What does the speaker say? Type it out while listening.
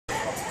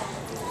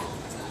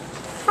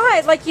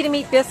I'd like you to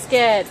meet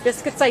Biscuit.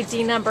 Biscuit's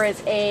ID number is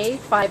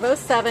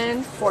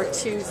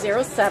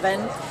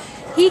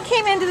A5074207. He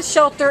came into the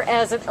shelter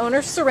as an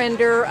owner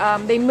surrender.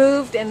 They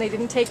moved and they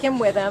didn't take him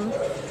with them.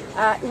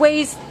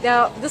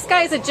 Now this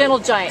guy is a gentle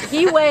giant.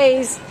 He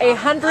weighs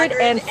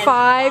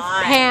 105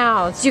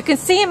 pounds. You can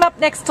see him up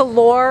next to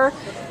Lore.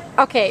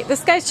 Okay,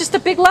 this guy's just a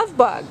big love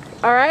bug.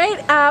 All right,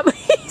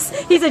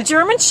 he's a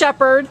German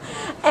Shepherd,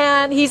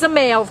 and he's a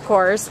male, of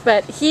course.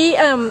 But he's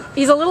a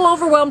little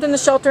overwhelmed in the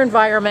shelter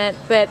environment.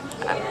 But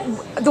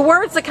the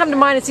words that come to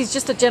mind is he's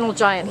just a gentle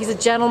giant. He's a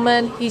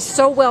gentleman. He's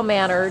so well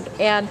mannered.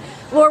 And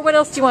Laura, what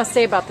else do you want to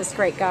say about this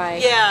great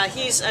guy? Yeah,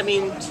 I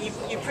mean,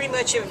 you pretty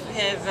much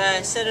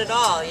have said it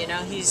all. You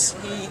know, he's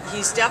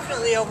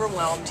definitely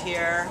overwhelmed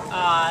here,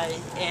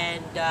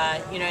 and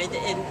you know,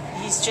 and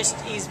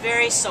he's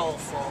very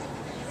soulful.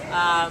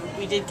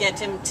 We did get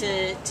him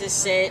to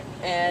sit,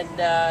 and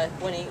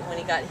when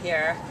he got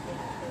here,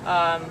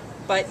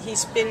 but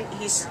he's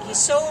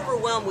so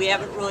overwhelmed. We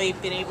haven't really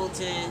been able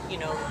to, you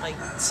know, like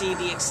see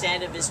the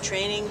extent of his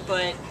training,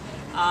 but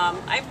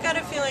I've got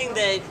a feeling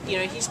that, you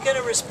know, he's going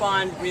to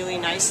respond really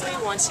nicely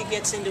once he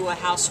gets into a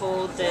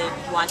household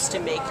that wants to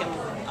make him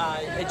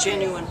a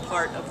genuine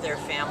part of their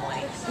family.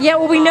 Yeah,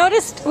 well, we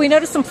noticed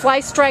some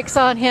fly strikes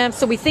on him,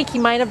 so we think he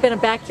might have been a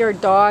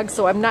backyard dog.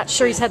 So I'm not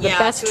sure he's had the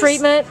best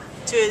treatment.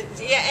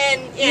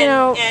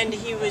 And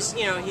he was,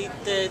 you know,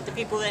 the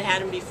people that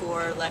had him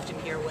before left him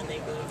here when they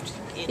moved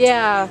into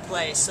a new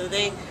place. So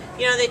they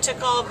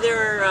took all of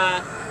their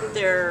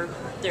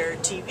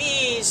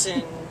TVs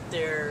and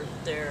their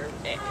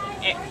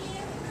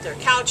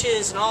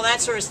couches and all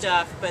that sort of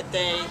stuff, but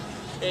they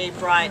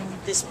brought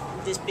this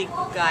big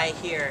guy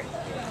here,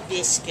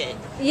 Biscuit.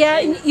 Yeah,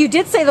 you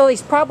did say though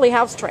he's probably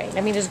house trained.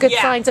 I mean, there's good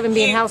signs of him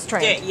being house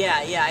trained.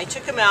 Yeah. I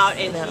took him out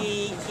and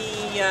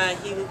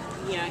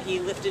he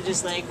lifted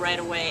his leg right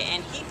away,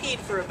 and he peed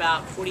for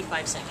about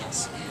 45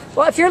 seconds.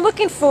 Well, if you're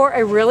looking for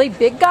a really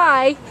big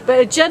guy, but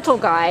a gentle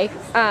guy,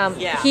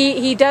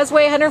 he does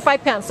weigh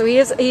 105 pounds, so he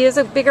is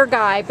a bigger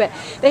guy. But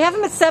they have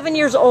him at 7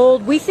 years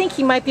old. We think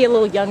he might be a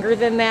little younger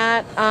than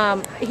that.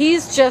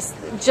 He's just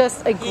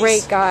a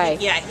great guy.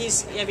 Yeah, I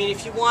mean,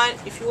 if you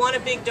want a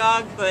big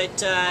dog,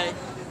 but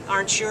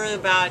aren't sure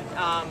about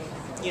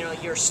you know,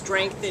 your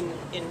strength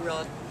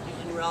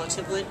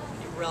relative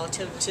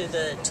to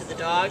the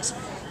dogs,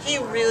 he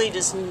really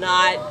does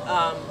not.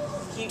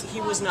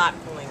 He was not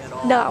pulling at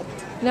all. No.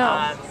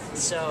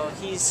 So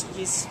he's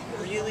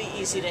really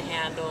easy to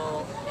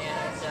handle,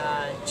 and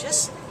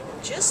just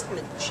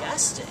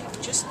majestic,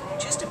 just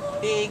a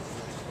big.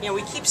 You know,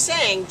 we keep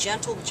saying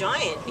gentle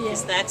giant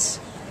because that's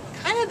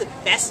kind of the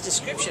best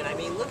description. I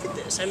mean, look at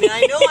this. I mean,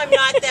 I know I'm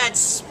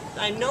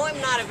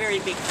not a very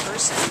big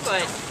person,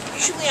 but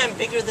usually I'm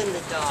bigger than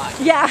the dog.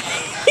 Yeah.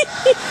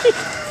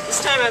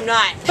 This time I'm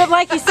not. But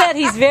like you said,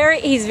 he's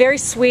very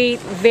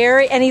sweet,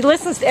 and he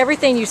listens to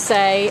everything you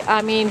say.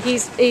 I mean,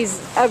 he's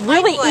a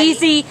really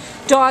easy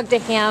dog to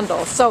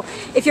handle. So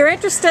if you're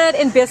interested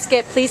in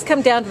Biscuit, please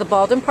come down to the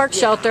Baldwin Park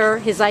Shelter.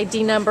 His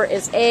ID number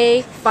is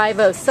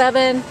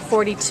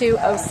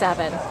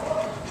A5074207.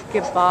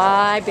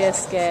 Goodbye,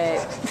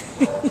 Biscuit.